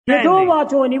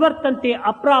యథోవాచో నివర్తంతే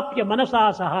అప్రాప్య మనసా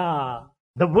సహా.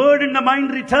 The word and the mind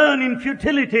return in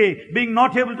futility, being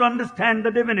not able to understand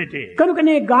the divinity.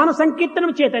 కనుకనే గాన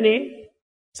సంకీర్తనం చేతనే,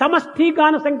 సమష్టి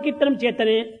గాన సంకీర్తనం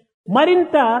చేతనే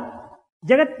మరింత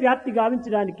జగత్వ్యాప్తి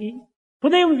గావించడానికి,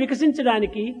 హృదయం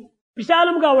వికసించడానికి,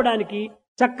 విశాలం కావడానికి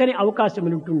చక్కని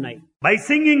అవకాశములు ఉంటున్నాయి. By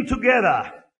singing together,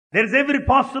 there is every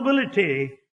possibility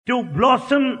to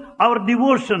blossom our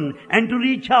devotion and to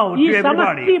reach out ఈ to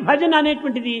everybody. సమష్టి భజన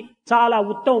అనేటువంటిది చాలా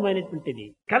ఉత్తమమైనటువంటిది.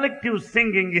 Collective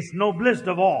singing is noblest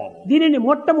of all. దీనిని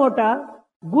మొట్టమొదట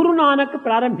గురు నానక్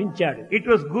ప్రారంభించాడు. It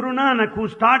was Guru Nanak who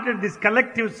started this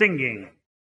collective singing.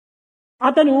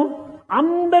 అతను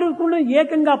అందరూ కూడా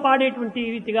ఏకంగా పాడేటువంటి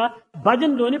రీతిగా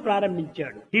భజన్లోనే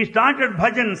ప్రారంభించాడు. He started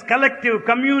bhajans, collective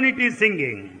community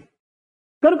singing.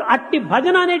 కనుక అట్టి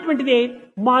భజన అనేటువంటిదే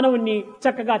మానవుణ్ణి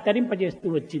చక్కగా తరింపజేస్తూ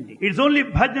వచ్చింది. It's only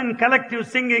bhajan, collective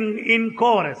singing in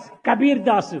chorus. Kabir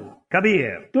Dasu,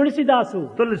 Kabir, తులసిదాసు,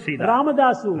 Tulsidas,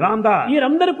 Ramadasu, Ramdas.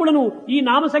 వీరందరూ కూడాను ఈ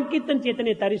నామ సంకీర్తన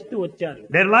చేతనే తరిస్తూ వచ్చారు.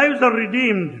 Their lives are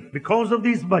redeemed because of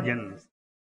these bhajans.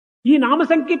 ఈ నామ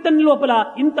సంకీర్తన లోపల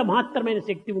ఇంత మహత్తరమైన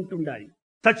శక్తి ఉంటుండాలి.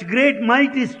 Such great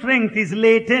mighty strength is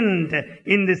latent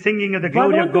in the singing of the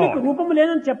glory of భగవంతునికి God. రూపం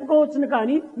లేదని చెప్పుకోవచ్చును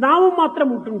కానీ నామం మాత్రం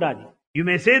ఉంటుండాలి. You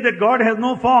may say that God has no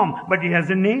form, but He has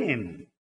a name.